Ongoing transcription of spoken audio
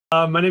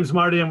My name is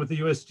Marty. I'm with the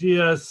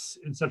USGS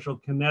in Central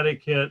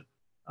Connecticut.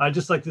 I'd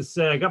just like to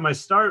say I got my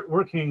start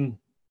working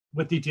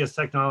with DTS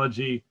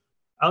technology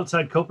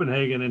outside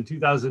Copenhagen in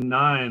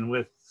 2009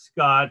 with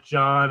Scott,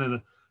 John,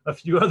 and a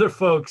few other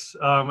folks.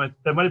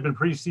 That might have been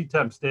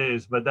pre-CTEMPs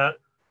days, but that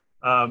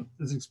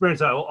is an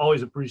experience I will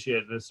always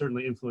appreciate, and has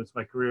certainly influenced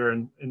my career.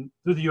 And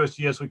through the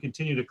USGS, we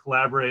continue to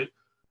collaborate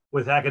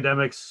with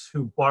academics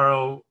who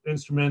borrow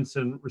instruments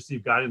and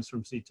receive guidance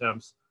from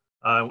CTEMPs,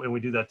 and we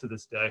do that to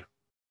this day.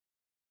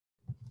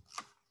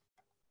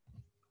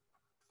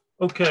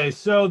 Okay,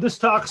 so this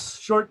talk's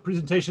short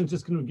presentation is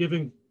just going to be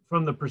giving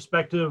from the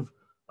perspective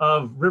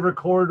of river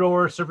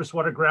corridor, surface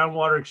water,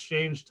 groundwater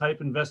exchange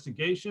type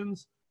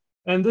investigations.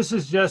 And this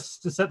is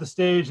just to set the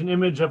stage, an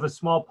image of a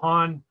small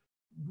pond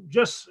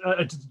just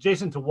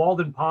adjacent to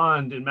Walden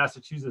Pond in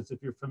Massachusetts,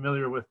 if you're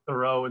familiar with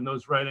Thoreau and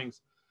those writings.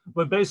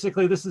 But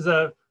basically, this is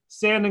a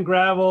sand and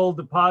gravel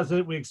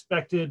deposit. We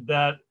expected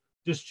that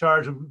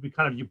discharge would be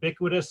kind of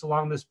ubiquitous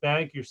along this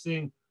bank. You're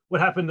seeing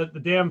what happened, that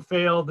the dam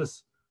failed,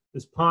 this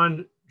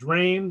pond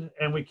drained,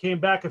 and we came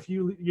back a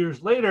few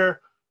years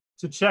later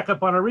to check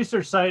up on our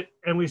research site,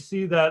 and we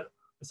see that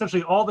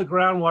essentially all the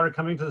groundwater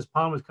coming to this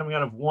pond was coming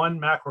out of one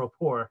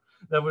macropore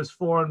that was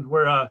formed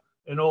where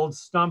an old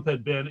stump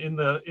had been in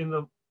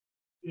the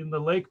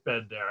lake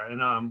bed there,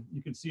 and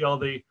you can see all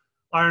the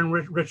iron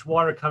rich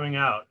water coming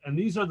out. And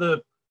these are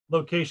the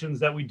locations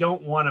that we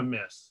don't want to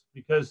miss,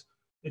 because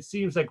it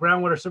seems that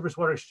groundwater surface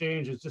water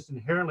exchange is just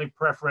inherently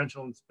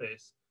preferential in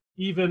space,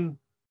 even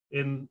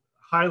in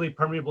highly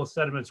permeable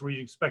sediments where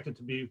you expect it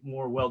to be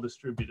more well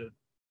distributed.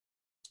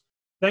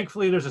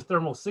 Thankfully, there's a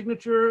thermal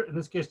signature, in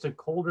this case to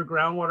colder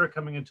groundwater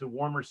coming into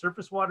warmer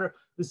surface water.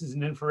 This is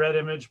an infrared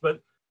image, but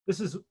this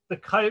is the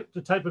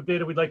type of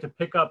data we'd like to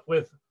pick up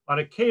with on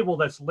a cable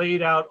that's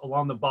laid out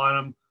along the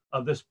bottom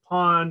of this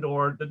pond,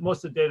 or that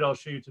most of the data I'll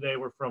show you today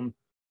were from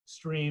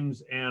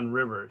streams and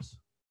rivers.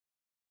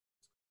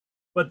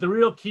 But the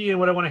real key and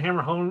what I want to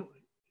hammer home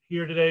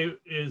here today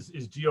is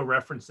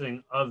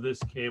georeferencing of this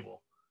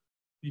cable,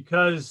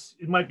 because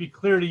it might be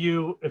clear to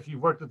you if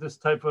you've worked with this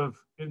type of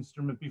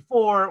instrument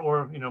before,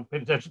 or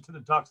paid attention to the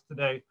talks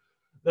today,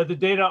 that the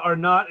data are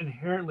not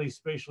inherently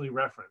spatially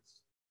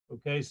referenced.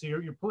 Okay, so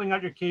you're pulling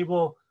out your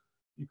cable,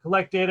 you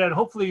collect data, and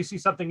hopefully you see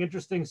something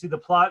interesting. See the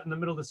plot in the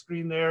middle of the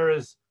screen there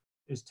is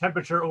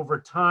temperature over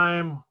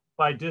time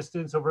by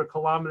distance over a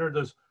kilometer.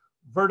 Those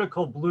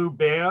vertical blue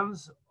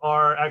bands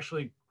are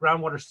actually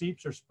groundwater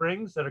seeps or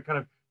springs that are kind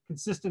of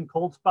consistent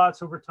cold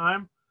spots over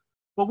time.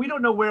 But we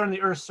don't know where on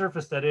the Earth's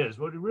surface that is.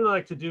 What we really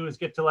like to do is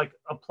get to like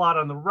a plot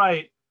on the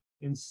right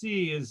and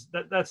see is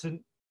that's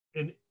an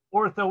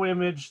ortho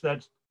image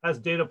that has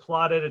data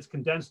plotted. It's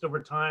condensed over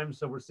time.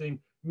 So we're seeing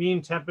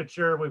mean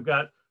temperature. We've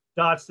got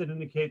dots that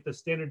indicate the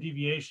standard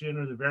deviation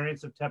or the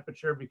variance of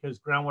temperature, because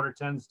groundwater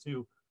tends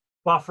to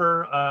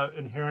buffer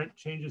inherent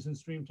changes in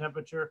stream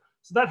temperature.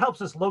 So that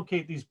helps us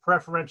locate these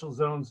preferential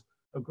zones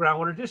of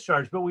groundwater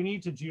discharge, but we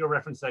need to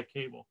georeference that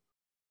cable.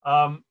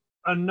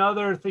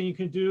 Another thing you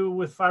can do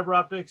with fiber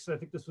optics, I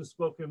think this was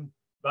spoken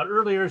about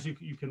earlier, is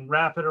you can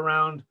wrap it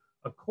around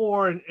a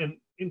core and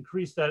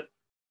increase that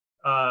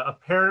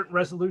apparent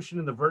resolution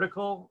in the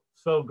vertical.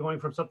 So going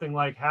from something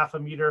like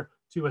 0.5 meter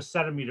to 1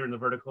 centimeter in the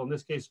vertical. In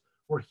this case,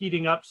 we're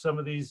heating up some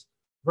of these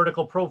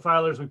vertical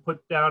profilers we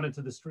put down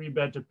into the stream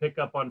bed to pick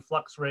up on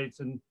flux rates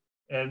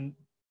and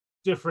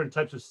different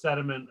types of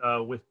sediment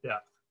with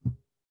depth.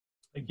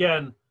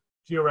 Again,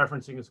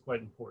 georeferencing is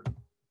quite important.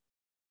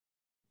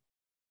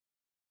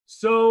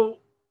 So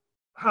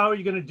how are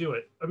you going to do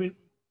it? I mean,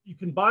 you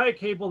can buy a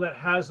cable that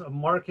has a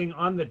marking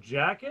on the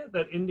jacket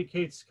that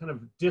indicates kind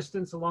of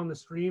distance along the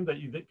stream that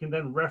you can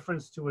then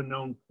reference to a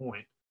known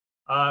point.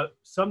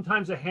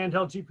 Sometimes a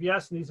handheld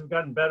GPS, and these have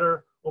gotten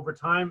better over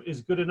time,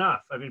 is good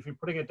enough. I mean, if you're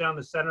putting it down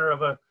the center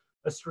of a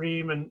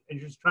stream and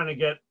you're just trying to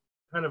get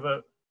kind of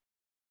a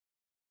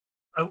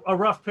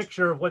rough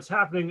picture of what's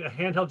happening, a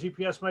handheld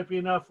GPS might be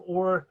enough,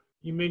 or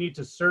you may need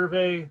to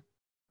survey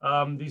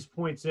these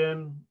points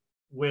in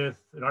with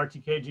an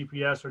RTK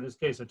GPS, or in this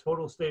case, a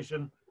total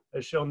station,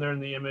 as shown there in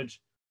the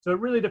image. So it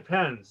really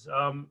depends.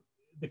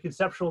 The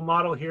conceptual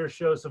model here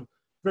shows some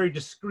very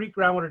discrete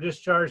groundwater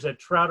discharge that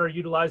trout are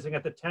utilizing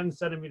at the 10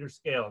 centimeter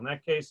scale. In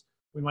that case,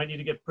 we might need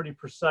to get pretty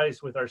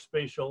precise with our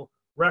spatial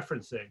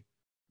referencing.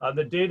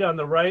 The data on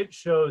the right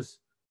shows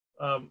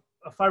a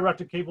fiber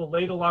optic cable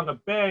laid along a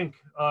bank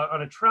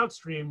on a trout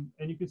stream,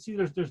 and you can see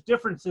there's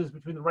differences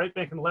between the right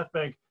bank and the left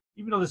bank,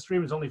 even though the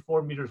stream is only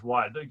 4 meters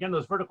wide. Again,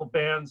 those vertical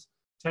bands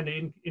tend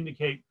to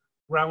indicate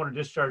groundwater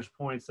discharge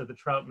points that the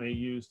trout may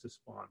use to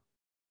spawn.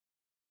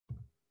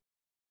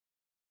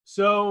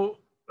 So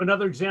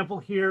another example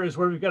here is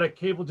where we've got a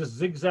cable just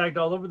zigzagged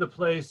all over the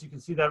place. You can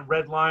see that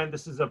red line.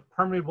 This is a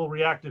permeable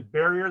reactive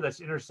barrier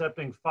that's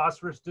intercepting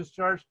phosphorus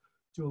discharge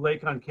to a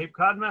lake on Cape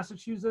Cod,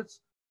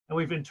 Massachusetts. And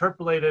we've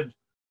interpolated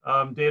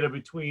data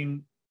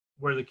between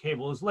where the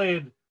cable is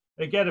laid.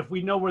 Again, if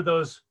we know where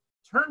those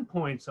turn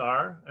points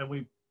are and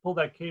we pull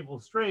that cable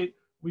straight,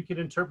 we can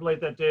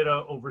interpolate that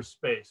data over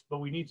space, but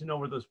we need to know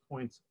where those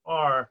points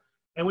are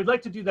And we'd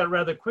like to do that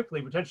rather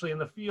quickly, potentially in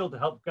the field to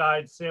help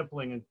guide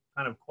sampling in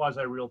kind of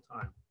quasi-real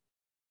time.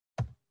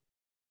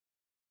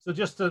 So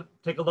just to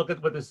take a look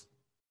at what this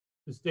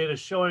data is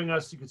showing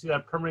us, you can see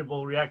that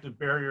permeable reactive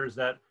barrier is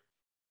that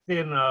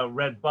thin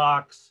red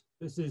box.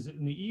 This is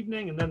in the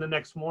evening, and then the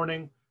next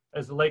morning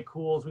as the lake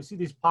cools, we see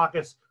these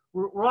pockets.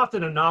 We're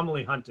often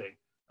anomaly hunting.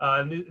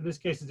 In this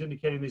case, it's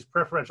indicating these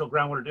preferential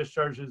groundwater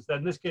discharges that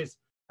in this case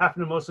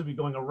happen to mostly be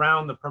going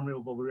around the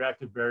permeable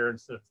reactive barrier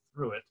instead of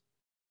through it.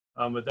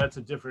 But that's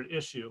a different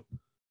issue.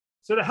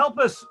 So to help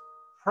us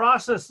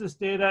process this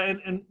data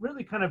and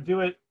really kind of do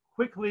it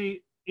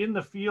quickly in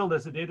the field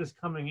as the data is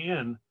coming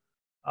in,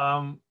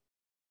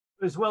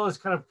 as well as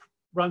kind of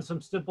run some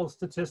simple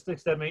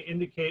statistics that may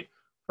indicate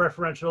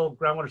preferential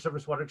groundwater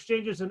surface water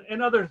exchanges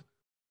and other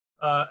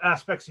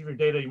aspects of your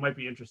data you might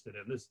be interested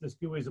in. This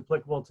GUI is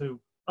applicable to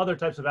other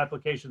types of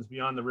applications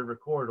beyond the river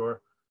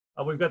corridor.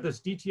 We've got this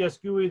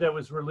DTS GUI that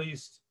was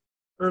released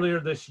earlier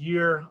this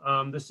year.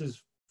 This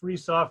is free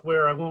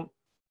software. I won't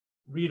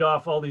read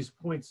off all these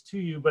points to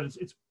you, but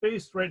it's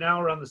based right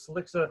now around the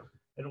Silixa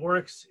and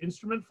Oryx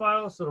instrument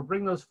files. So it'll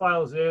bring those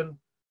files in,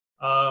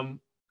 kind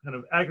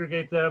of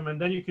aggregate them,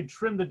 and then you can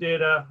trim the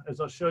data,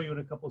 as I'll show you in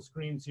a couple of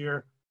screens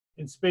here,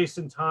 in space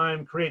and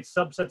time, create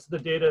subsets of the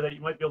data that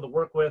you might be able to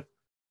work with,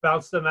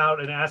 bounce them out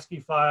in ASCII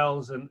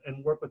files and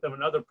work with them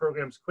in other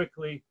programs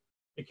quickly.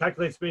 It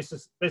calculates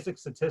basic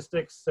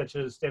statistics such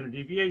as standard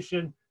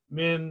deviation,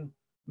 min,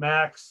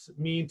 max,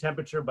 mean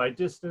temperature by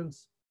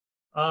distance.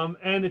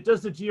 And it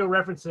does the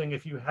georeferencing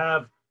if you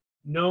have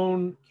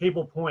known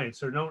cable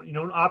points or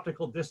known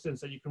optical distance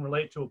that you can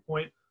relate to a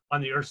point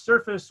on the Earth's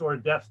surface or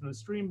a depth in the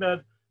stream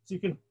bed. So you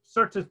can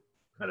start to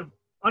kind of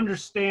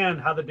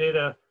understand how the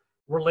data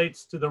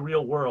relates to the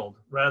real world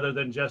rather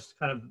than just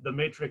kind of the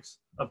matrix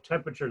of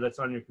temperature that's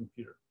on your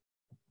computer.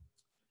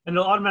 And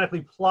it'll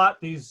automatically plot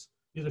these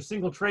either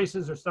single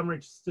traces or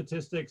summary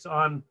statistics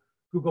on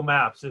Google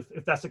Maps if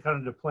that's the kind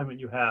of deployment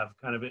you have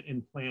kind of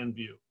in plan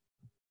view.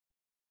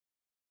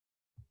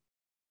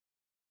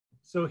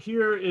 So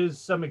here is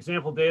some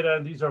example data,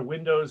 and these are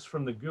windows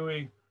from the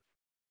GUI.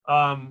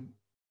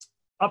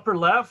 Upper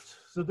left,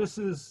 so this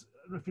is,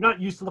 if you're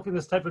not used to looking at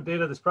this type of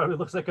data, this probably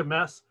looks like a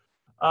mess,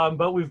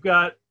 but we've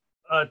got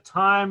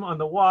time on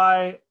the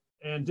Y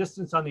and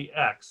distance on the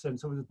X. And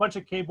so there's a bunch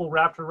of cable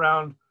wrapped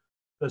around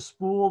the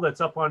spool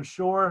that's up on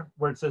shore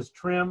where it says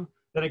trim,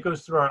 then it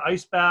goes through our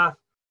ice bath,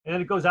 and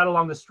then it goes out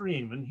along the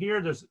stream. And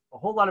here there's a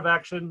whole lot of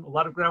action, a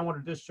lot of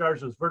groundwater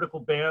discharge. Those vertical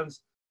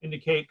bands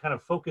indicate kind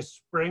of focused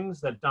springs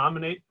that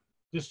dominate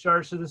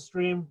discharge to the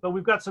stream. But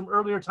we've got some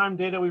earlier time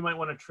data we might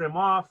want to trim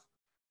off.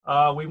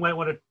 We might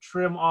want to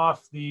trim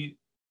off the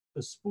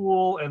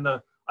spool and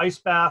the ice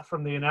bath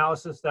from the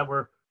analysis that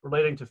we're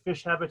relating to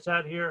fish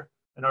habitat here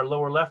in our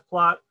lower left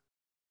plot.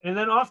 And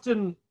then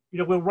often,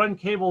 we'll run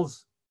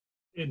cables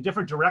in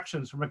different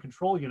directions from a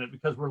control unit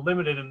because we're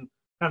limited in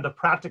kind of the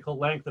practical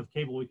length of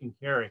cable we can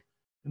carry.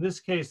 In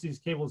this case, these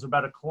cables are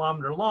about 1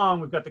 kilometer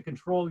long. We've got the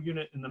control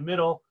unit in the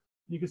middle.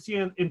 You can see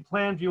in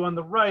plan view on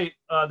the right,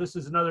 this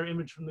is another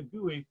image from the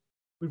GUI.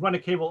 We've run a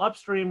cable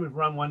upstream, we've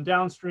run one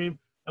downstream,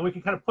 and we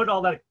can kind of put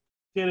all that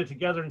data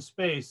together in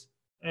space.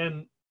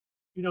 And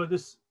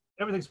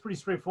everything's pretty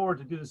straightforward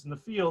to do this in the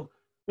field.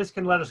 This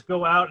can let us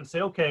go out and say,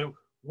 okay,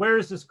 where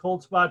is this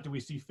cold spot? Do we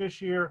see fish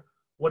here?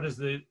 What is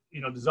the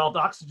dissolved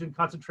oxygen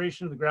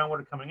concentration of the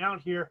groundwater coming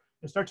out here?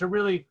 And start to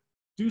really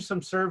do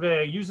some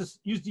survey, use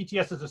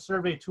DTS as a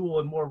survey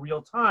tool in more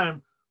real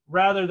time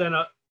rather than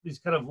these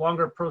kind of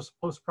longer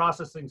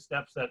post-processing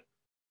steps that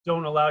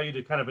don't allow you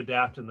to kind of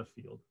adapt in the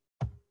field.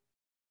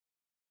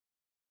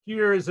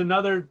 Here is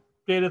another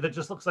data that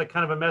just looks like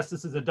kind of a mess.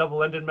 This is a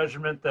double-ended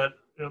measurement that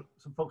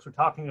some folks were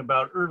talking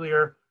about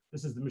earlier.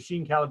 This is the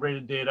machine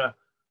calibrated data.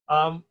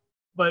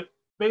 But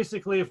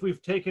basically, if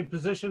we've taken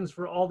positions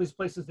for all these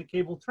places the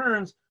cable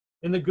turns,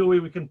 in the GUI,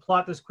 we can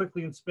plot this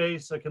quickly in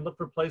space. I can look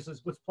for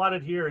places. What's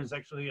plotted here is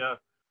actually a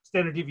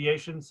standard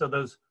deviation. So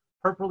those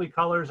purpley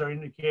colors are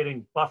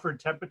indicating buffered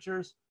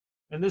temperatures.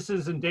 And this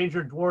is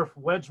endangered dwarf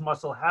wedge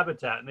mussel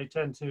habitat, and they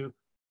tend to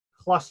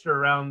cluster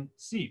around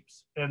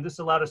seeps. And this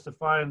allowed us to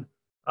find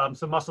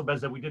some mussel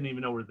beds that we didn't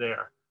even know were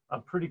there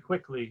pretty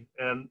quickly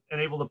and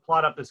able to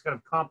plot up this kind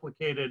of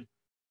complicated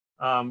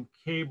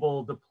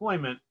cable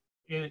deployment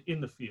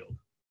in the field.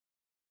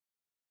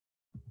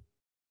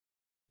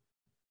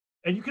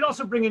 And you can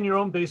also bring in your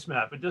own base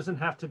map. It doesn't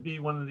have to be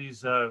one of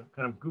these kind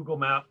of Google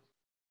Map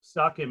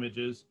stock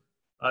images.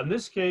 In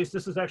this case,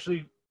 this is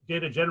actually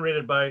data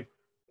generated by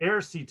air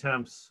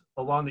CTEMPs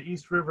along the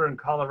East River in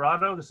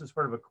Colorado. This is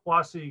part of a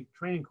quasi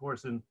training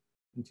course in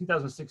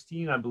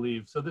 2016, I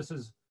believe. So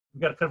we've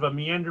got kind of a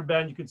meander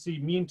bend. You can see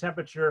mean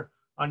temperature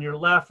on your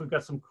left. We've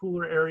got some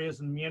cooler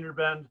areas in meander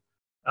bend.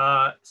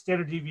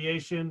 Standard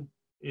deviation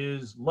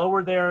is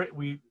lower there.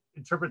 We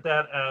interpret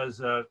that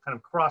as a kind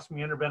of cross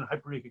meander bend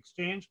hypertonic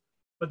exchange.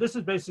 But this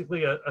is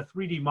basically a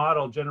 3D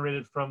model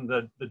generated from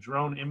the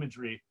drone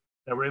imagery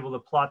that we're able to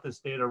plot this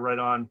data right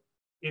on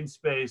in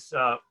space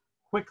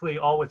quickly,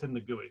 all within the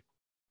GUI.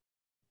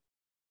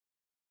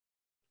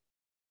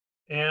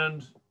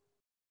 And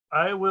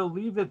I will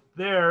leave it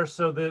there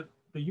so that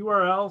the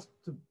URL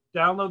to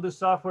download the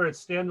software,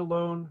 it's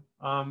standalone,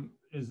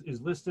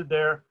 is listed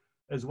there,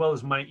 as well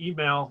as my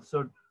email.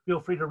 So feel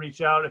free to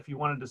reach out if you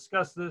want to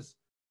discuss this.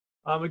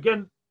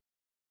 Again,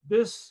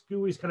 this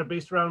GUI is kind of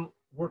based around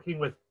working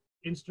with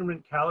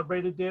instrument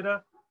calibrated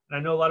data. And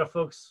I know a lot of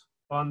folks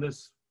on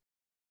this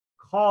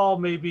call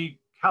may be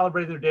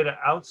calibrating their data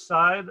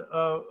outside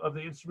of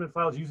the instrument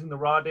files using the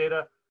raw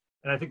data.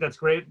 And I think that's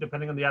great,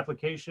 depending on the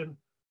application.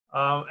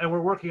 And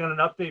we're working on an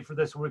update for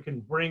this where we can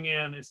bring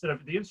in, instead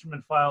of the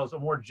instrument files, a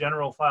more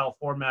general file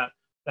format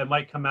that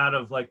might come out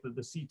of like the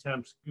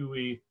CTEMPs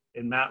GUI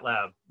in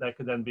MATLAB that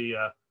could then be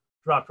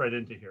dropped right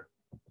into here.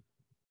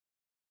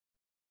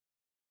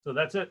 So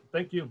that's it.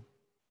 Thank you.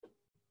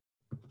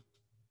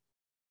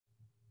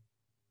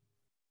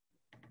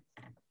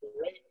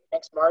 Great.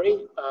 Thanks,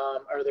 Marty.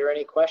 Are there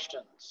any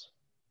questions?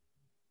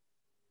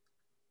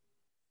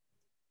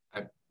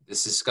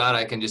 This is Scott.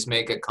 I can just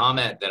make a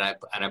comment that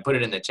I put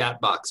it in the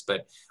chat box,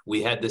 but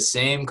we had the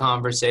same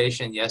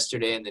conversation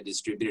yesterday in the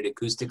distributed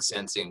acoustic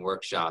sensing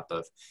workshop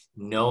of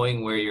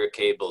knowing where your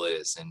cable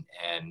is.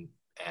 And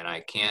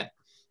I can't,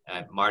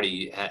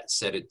 Marty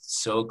said it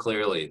so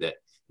clearly that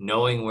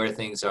knowing where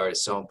things are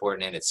is so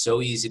important, and it's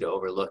so easy to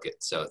overlook it.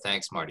 So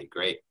thanks, Marty.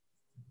 Great.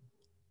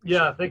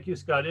 Yeah, thank you,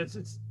 Scott. It's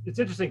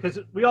interesting because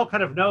we all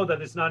kind of know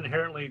that it's not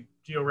inherently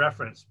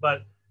georeferenced,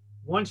 but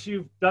once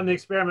you've done the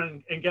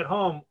experiment and get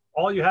home,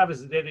 all you have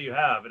is the data you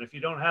have. And if you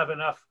don't have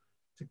enough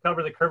to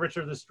cover the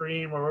curvature of the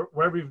stream or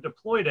wherever you've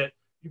deployed it,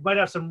 you might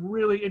have some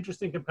really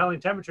interesting, compelling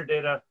temperature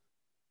data,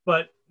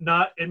 but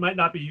it might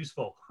not be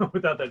useful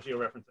without that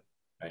georeferencing.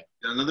 Right.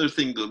 Another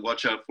thing to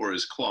watch out for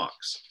is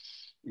clocks.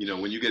 You know,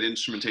 when you get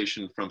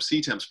instrumentation from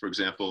CTEMPs, for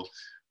example,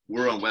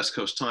 we're on West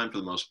Coast time for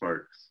the most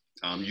part.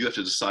 You have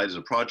to decide as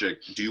a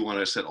project, do you want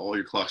to set all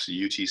your clocks to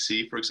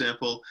UTC, for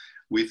example?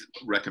 We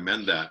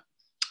recommend that,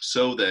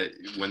 so that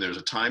when there's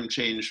a time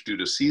change due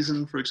to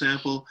season, for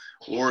example,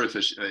 or if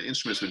an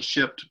instrument's been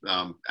shipped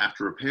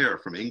after repair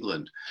from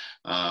England,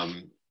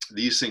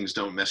 these things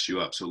don't mess you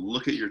up. So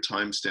look at your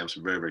timestamps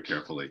very, very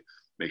carefully.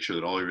 Make sure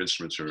that all your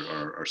instruments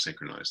are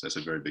synchronized. That's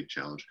a very big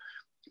challenge.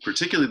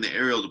 Particularly in the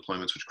aerial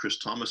deployments, which Chris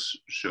Thomas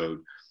showed,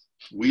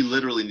 we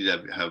literally need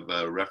to have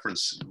a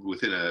reference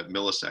within a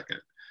millisecond.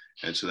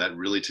 And so that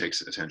really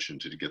takes attention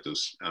to get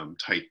those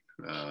tight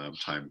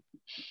time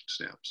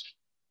stamps.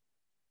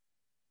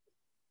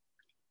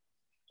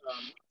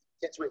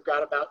 Since we've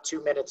got about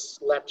 2 minutes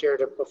left here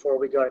before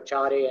we go to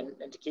Chadi,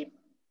 and to keep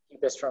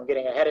us from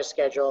getting ahead of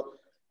schedule,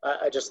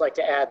 I'd just like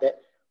to add that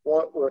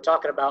we're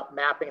talking about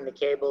mapping the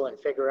cable and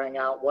figuring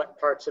out what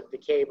parts of the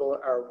cable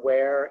are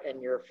where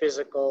in your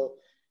physical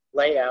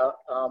layout.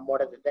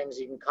 One of the things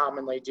you can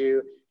commonly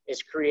do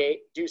is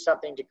do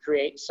something to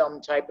create some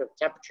type of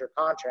temperature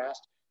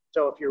contrast.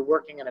 So if you're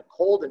working in a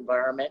cold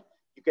environment,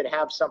 you could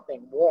have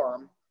something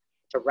warm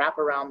to wrap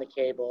around the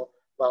cable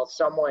while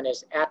someone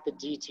is at the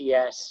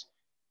DTS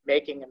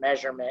making a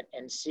measurement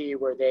and see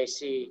where they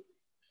see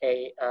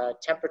a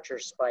temperature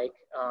spike.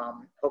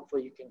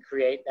 Hopefully you can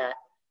create that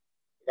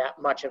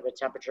much of a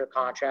temperature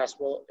contrast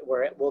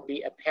where it will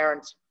be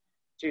apparent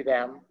to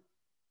them.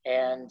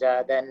 And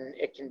then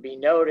it can be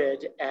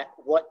noted at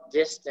what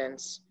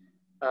distance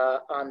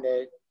on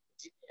the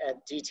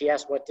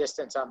DTS, what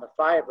distance on the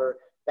fiber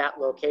that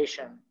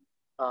location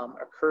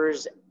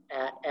occurs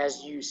at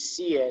as you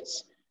see it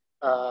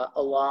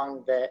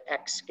along the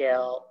X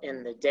scale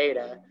in the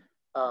data.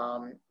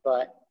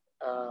 But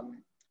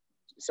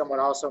someone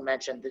also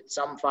mentioned that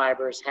some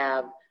fibers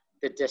have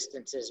the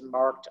distances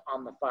marked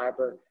on the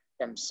fiber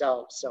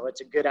themselves. So it's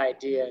a good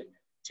idea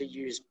to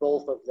use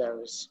both of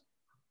those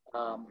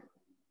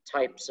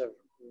types of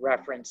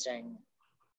referencing